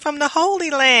 Calling from the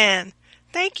Holy Land.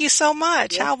 Thank you so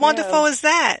much. Yes, How wonderful is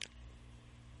that?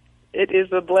 It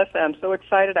is a blessing. I'm so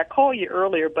excited. I called you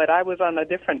earlier, but I was on a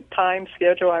different time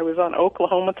schedule. I was on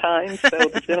Oklahoma time, so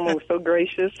the gentleman was so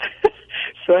gracious.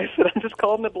 So I said, I'm just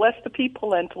calling to bless the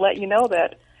people and to let you know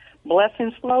that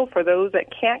blessings flow for those that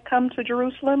can't come to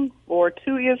Jerusalem or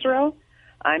to Israel.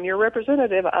 I'm your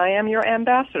representative. I am your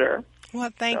ambassador. Well,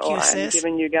 thank you, sis. I'm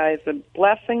giving you guys the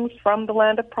blessings from the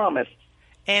land of promise.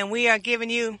 And we are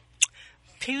giving you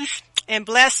peace and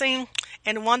blessing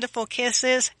and wonderful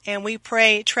kisses. And we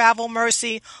pray travel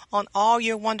mercy on all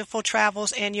your wonderful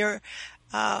travels and your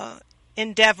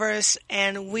endeavors.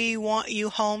 And we want you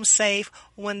home safe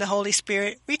when the Holy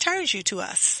Spirit returns you to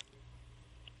us.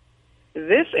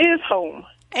 This is home.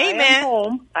 Amen. I am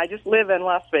home. I just live in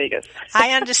Las Vegas.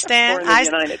 I understand.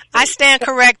 I stand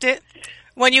corrected.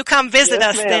 When you come visit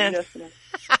us, ma'am. then. Yes, ma'am.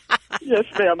 Yes,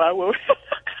 ma'am, I will.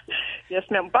 Yes,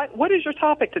 ma'am. But what is your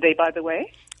topic today, by the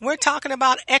way? We're talking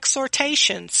about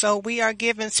exhortation. So we are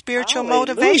giving spiritual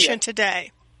Hallelujah. motivation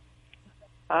today.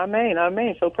 Amen,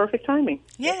 amen. So perfect timing.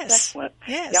 Yes. That's excellent.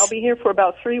 Yes. Yeah, I'll be here for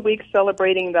about 3 weeks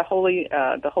celebrating the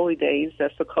holy days,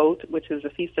 Sukkot, which is the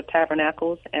Feast of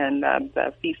Tabernacles, and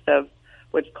the Feast of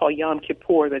what's called Yom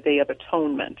Kippur, the Day of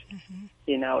Atonement. Mm-hmm.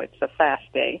 It's a fast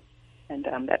day, and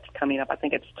that's coming up. I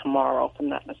think it's tomorrow, if I'm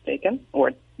not mistaken,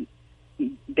 or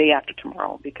day after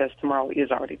tomorrow, because tomorrow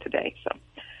is already today. So,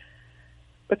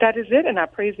 but that is it, and I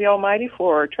praise the Almighty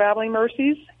for traveling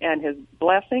mercies and His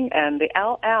blessing and the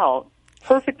Al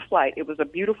perfect flight. It was a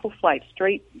beautiful flight,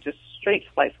 straight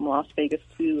flight from Las Vegas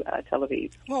to Tel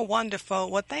Aviv. Well, wonderful.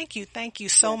 Well, thank you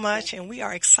so much, and we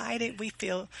are excited. We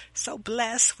feel so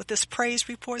blessed with this praise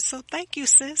report. So, thank you,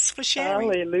 sis, for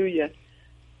sharing. Hallelujah.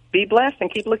 Be blessed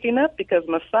and keep looking up because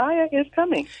Messiah is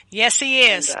coming. Yes, He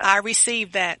is. I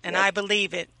receive that, and I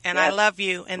believe it, and I love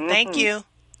you, and thank you.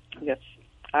 Yes.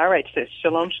 All right, sis.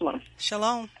 Shalom, shalom.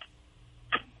 Shalom.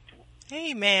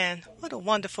 Amen. What a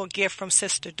wonderful gift from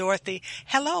Sister Dorothy.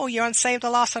 Hello, you're on Save the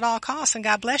Lost at All Costs, and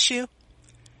God bless you.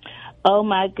 Oh,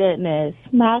 my goodness.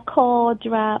 My call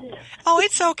dropped. Oh,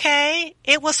 it's okay.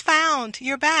 It was found.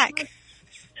 You're back.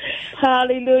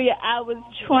 Hallelujah. I was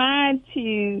trying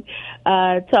to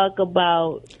talk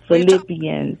about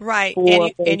Philippians. Right.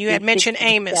 4, And you had mentioned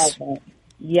Amos. 7.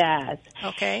 Yes.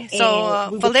 Okay.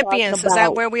 So Philippians, is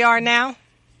that where we are now?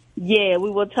 Yeah, we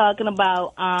were talking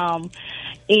about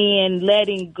in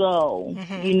letting go.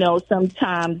 Mm-hmm.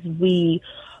 Sometimes we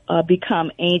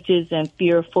become anxious and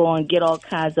fearful and get all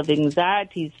kinds of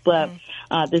anxieties. But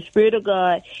the Spirit of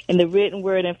God in the written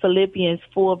word in Philippians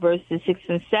 4, verses 6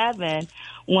 and 7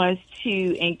 wants to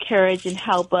encourage and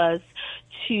help us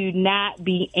to not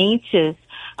be anxious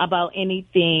about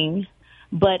anything,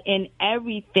 but in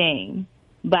everything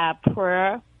by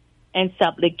prayer and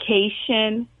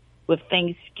supplication with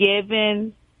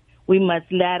thanksgiving. We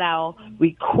must let our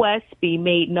requests be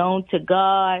made known to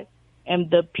God, and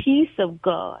the peace of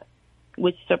God,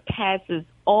 which surpasses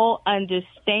all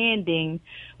understanding,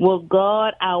 will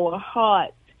guard our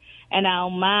hearts and our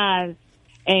minds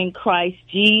in Christ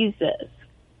Jesus.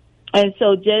 And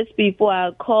so just before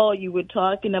I call, you were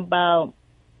talking about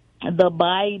the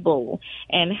Bible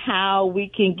and how we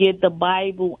can get the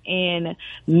Bible in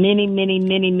many, many,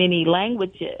 many, many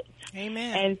languages.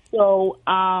 Amen. And so,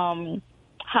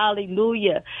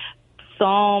 hallelujah,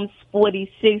 Psalms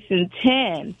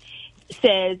 46:10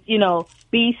 says,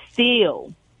 be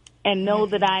still and know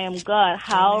that I am God.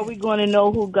 How are we going to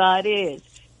know who God is?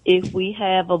 If we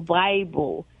have a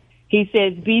Bible. He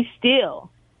says, be still.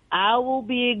 I will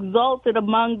be exalted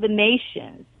among the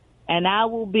nations, and I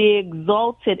will be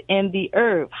exalted in the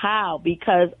earth. How?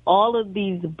 Because all of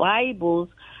these Bibles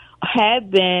have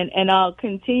been and are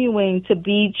continuing to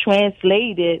be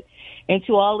translated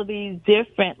into all of these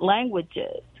different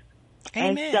languages.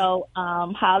 Amen. And so,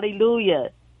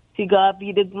 hallelujah. To God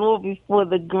be the glory for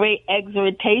the great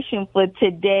exhortation for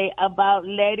today about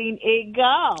letting it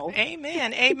go.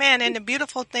 Amen. Amen. And the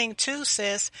beautiful thing, too,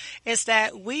 sis, is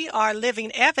that we are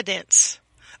living evidence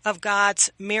of God's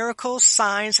miracles,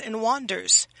 signs, and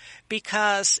wonders,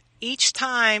 because each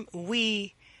time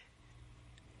we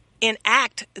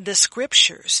enact the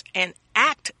scriptures and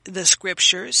act the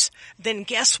scriptures, then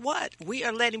guess what? We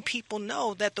are letting people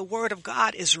know that the word of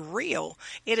God is real.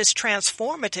 It is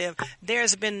transformative.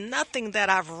 There's been nothing that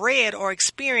I've read or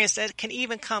experienced that can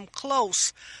even come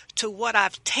close to what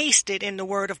I've tasted in the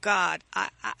word of God.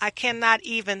 I cannot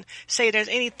even say there's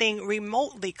anything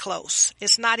remotely close.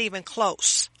 It's not even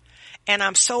close. And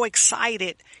I'm so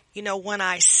excited, when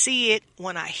I see it,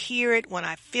 when I hear it, when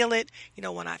I feel it,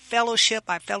 when I fellowship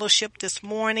this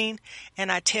morning, and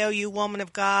I tell you, woman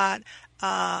of God,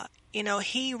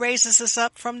 he raises us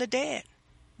up from the dead.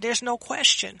 There's no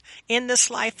question, in this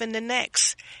life and the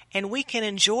next. And we can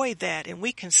enjoy that, and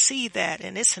we can see that,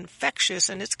 and it's infectious,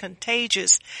 and it's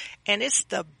contagious, and it's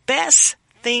the best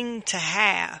thing to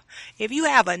have. If you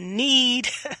have a need,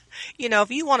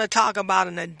 if you want to talk about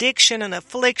an addiction, an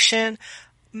affliction,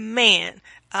 man,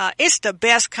 it's the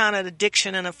best kind of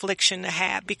addiction and affliction to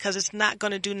have, because it's not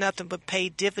going to do nothing but pay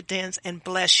dividends and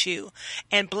bless you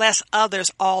and bless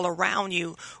others all around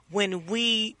you when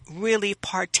we really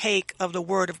partake of the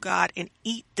word of God and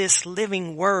eat this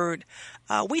living word.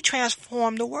 We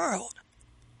transform the world.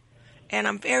 And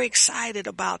I'm very excited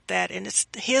about that. And it's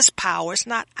his power. It's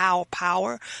not our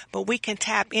power, but we can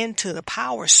tap into the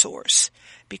power source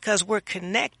because we're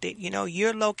connected.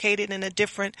 You're located in a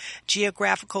different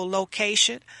geographical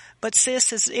location. But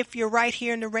sis, as if you're right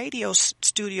here in the radio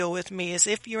studio with me, as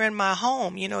if you're in my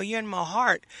home, you're in my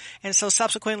heart. And so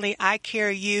subsequently, I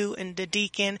carry you and the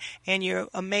deacon and your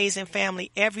amazing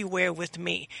family everywhere with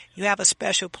me. You have a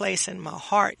special place in my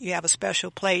heart. You have a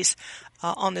special place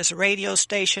on this radio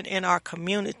station in our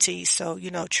community. So,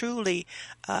 truly,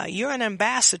 you're an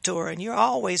ambassador and you're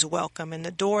always welcome and the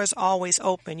door is always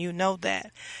open. You know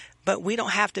that. But we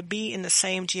don't have to be in the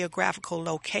same geographical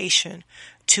location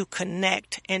to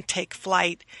connect and take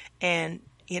flight and,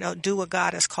 do what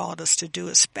God has called us to do,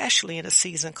 especially in a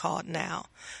season called now.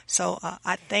 So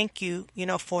I thank you,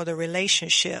 for the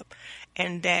relationship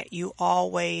and that you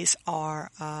always are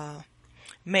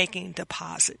making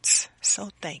deposits. So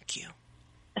thank you.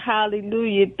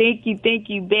 Hallelujah. Thank you,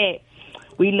 Beck.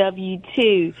 We love you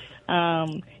too.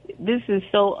 This is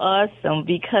so awesome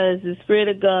because the Spirit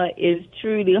of God is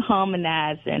truly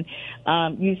harmonizing.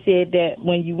 You said that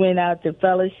when you went out to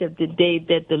fellowship today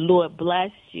that the Lord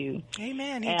blessed you.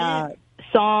 Amen. He did.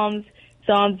 Psalms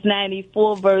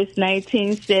 94 verse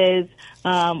 19 says,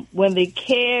 when the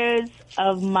cares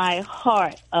of my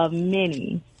heart are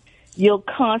many, your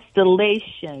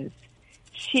constellations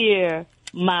cheer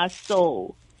my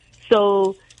soul.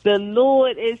 So the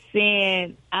Lord is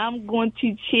saying, I'm going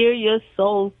to cheer your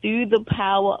soul through the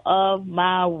power of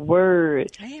my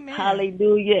word. Amen.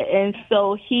 Hallelujah. And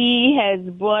so he has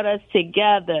brought us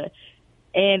together.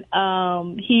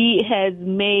 And he has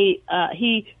made,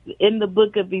 in the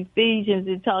book of Ephesians,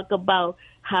 it talk about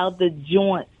how the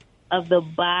joints of the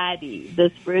body,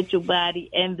 the spiritual body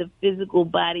and the physical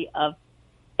body are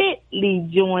fitly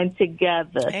joined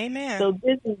together. Amen. So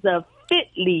this is a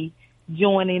fitly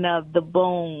joining of the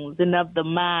bones and of the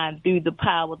mind through the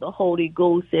power of the Holy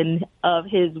Ghost and of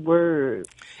his word.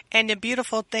 And the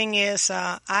beautiful thing is,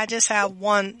 I just have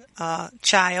one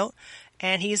child,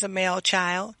 and he's a male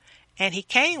child, and he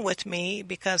came with me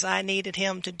because I needed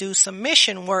him to do some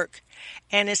mission work.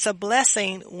 And it's a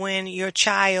blessing when your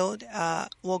child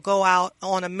will go out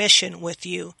on a mission with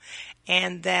you,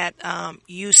 and that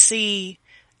you see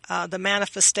the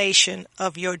manifestation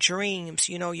of your dreams,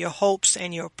 your hopes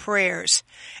and your prayers.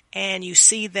 And you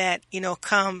see that,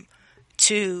 come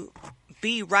to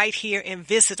be right here and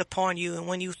visit upon you. And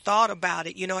when you thought about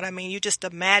it, you know what I mean? You just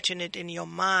imagine it in your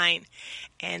mind.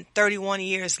 And 31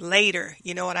 years later,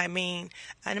 you know what I mean?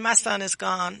 And my son has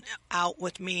gone out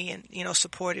with me and, you know,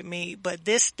 supported me. But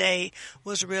this day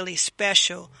was really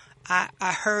special.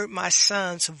 I heard my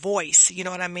son's voice, you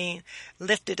know what I mean,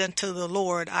 lifted unto the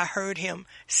Lord. I heard him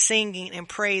singing and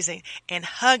praising and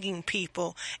hugging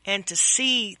people, and to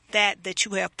see that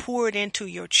you have poured into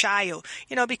your child,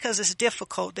 you know, because it's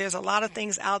difficult. There's a lot of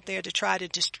things out there to try to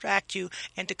distract you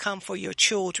and to come for your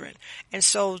children. And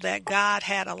so that God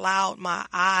had allowed my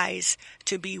eyes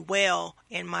to be well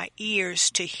and my ears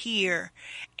to hear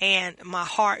and my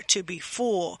heart to be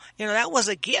full. You know, that was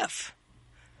a gift.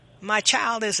 My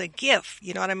child is a gift,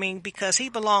 you know what I mean, because he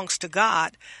belongs to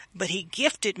God, but he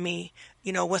gifted me,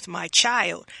 you know, with my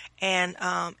child. And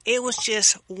it was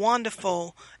just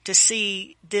wonderful to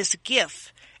see this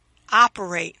gift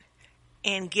operate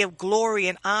and give glory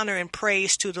and honor and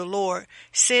praise to the Lord.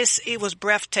 Sis, it was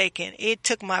breathtaking. It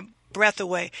took my breath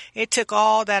away. It took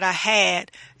all that I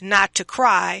had not to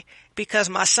cry,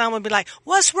 because my son would be like,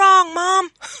 "What's wrong,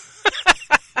 Mom?"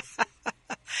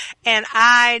 And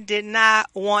I did not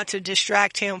want to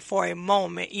distract him for a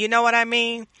moment. You know what I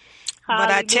mean? Hallelujah.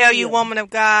 But I tell you, woman of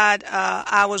God,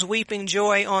 I was weeping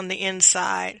joy on the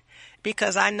inside,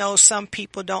 because I know some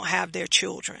people don't have their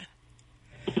children.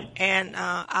 And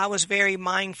I was very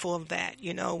mindful of that.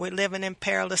 You know, we're living in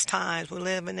perilous times. We're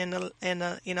living in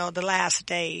the you know, the last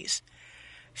days.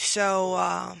 So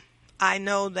I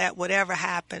know that whatever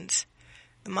happens,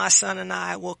 my son and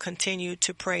I will continue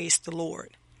to praise the Lord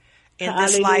in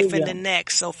this life and the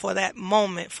next. So for that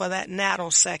moment, for that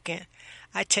nanosecond,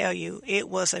 I tell you, it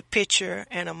was a picture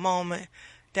and a moment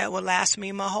that will last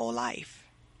me my whole life.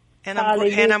 And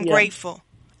I'm grateful.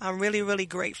 I'm really, really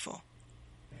grateful.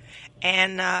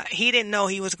 And he didn't know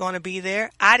he was going to be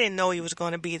there. I didn't know he was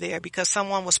going to be there, because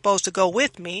someone was supposed to go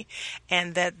with me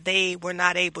and that they were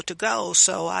not able to go.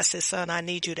 So I said, "Son, I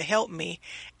need you to help me."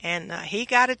 And he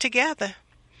got it together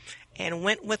and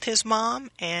went with his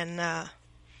mom and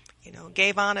you know,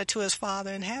 gave honor to his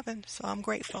Father in heaven. So I'm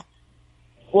grateful.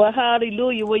 Well,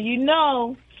 hallelujah. Well, you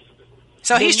know.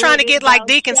 So he's trying to get like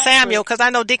Deacon Samuel, because I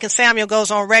know Deacon Samuel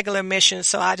goes on regular missions.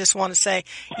 So I just want to say,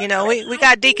 you know, we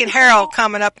got Deacon Harold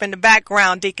coming up in the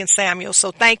background, Deacon Samuel.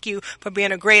 So thank you for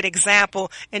being a great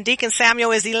example. And Deacon Samuel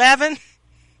is 11?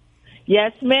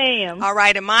 Yes, ma'am. All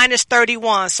right, and mine is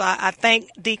 31. So I thank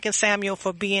Deacon Samuel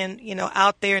for being, you know,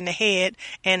 out there in the head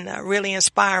and really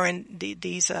inspiring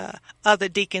these other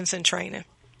deacons in training.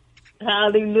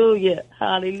 Hallelujah.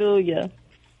 Hallelujah.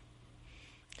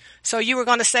 So you were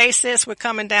going to say, sis, we're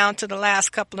coming down to the last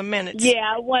couple of minutes.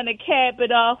 Yeah, I want to cap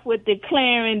it off with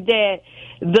declaring that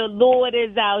the Lord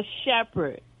is our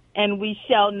shepherd and we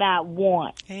shall not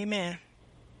want. Amen.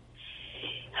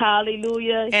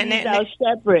 Hallelujah. He's our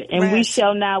shepherd, and we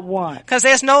shall not want. Because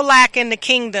there's no lack in the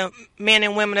kingdom, men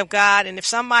and women of God. And if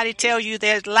somebody tells you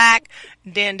there's lack,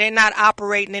 then they're not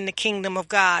operating in the kingdom of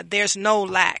God. There's no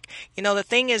lack. You know, the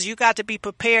thing is, you got to be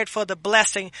prepared for the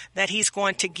blessing that he's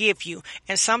going to give you.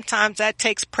 And sometimes that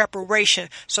takes preparation.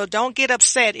 So don't get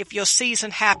upset if your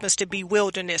season happens to be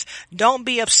wilderness. Don't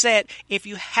be upset if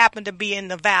you happen to be in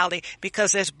the valley,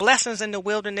 because there's blessings in the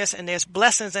wilderness and there's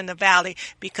blessings in the valley,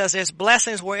 because there's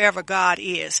blessings wherever God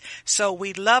is. So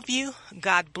we love you.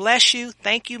 God bless you.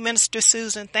 Thank you, Minister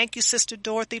Susan. Thank you, Sister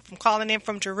Dorothy, for calling in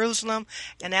from Jerusalem.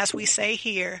 And as we say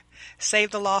here,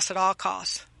 save the lost at all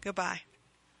costs. Goodbye.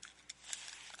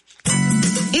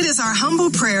 It is our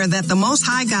humble prayer that the Most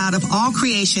High God of all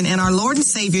creation and our Lord and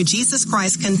Savior Jesus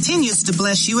Christ continues to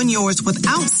bless you and yours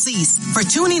without cease for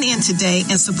tuning in today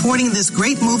and supporting this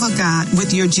great move of God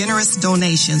with your generous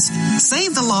donations.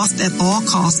 Save the Lost at All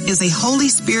Costs is a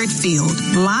Holy Spirit-filled,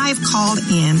 live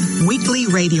called-in weekly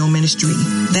radio ministry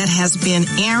that has been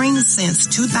airing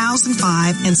since 2005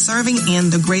 and serving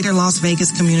in the greater Las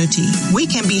Vegas community.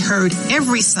 We can be heard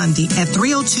every Sunday at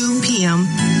 3:02 p.m.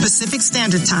 Pacific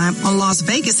Standard Time on Las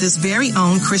Vegas's very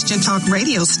own Christian Talk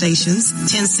radio stations,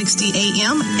 1060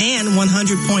 AM and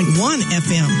 100.1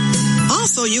 FM.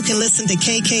 Also, you can listen to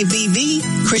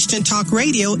KKVV Christian Talk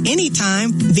Radio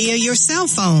anytime via your cell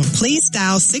phone. Please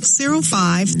dial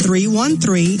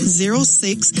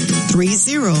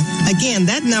 605-313-0630. Again,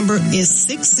 that number is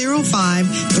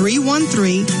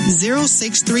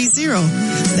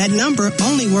 605-313-0630. That number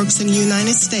only works in the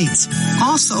United States.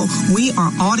 Also, we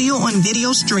are audio and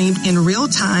video streamed in real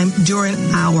time during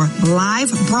our live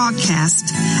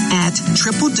broadcast at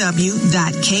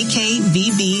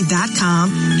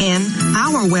www.kkvv.com and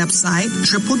our website,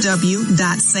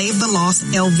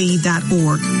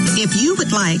 www.savethelostlv.org. If you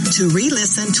would like to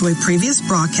re-listen to a previous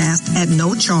broadcast at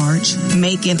no charge,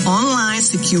 make an online online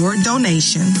secure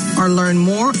donation or learn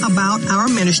more about our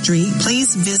ministry,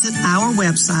 please visit our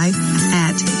website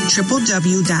at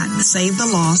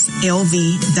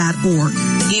www.savethelostlv.org.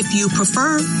 If you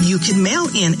prefer, you can mail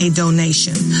in a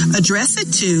donation. Address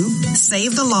it to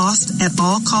Save the Lost at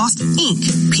All Cost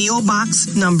Inc., P.O.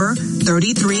 Box number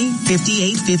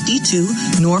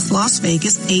 335852, North Las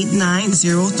Vegas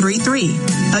 89033.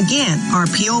 Again, our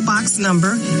P.O. Box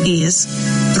number is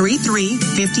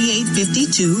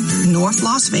 335852, North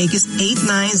Las Vegas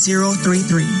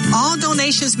 89033. All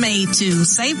donations made to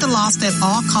Save the Lost at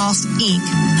All Cost Inc.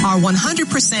 are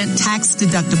 100% tax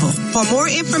deductible. For more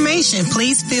information,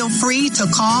 please feel free to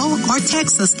call or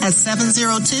text us at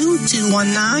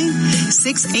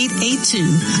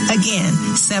 702-219-6882. Again,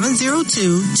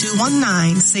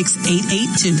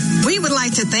 702-219-6882. We would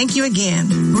like to thank you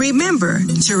again. Remember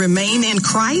to remain in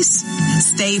Christ,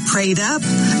 stay prayed up,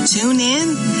 tune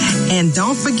in, and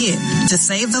don't forget to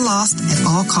save the lost at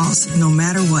all costs, no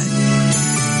matter what.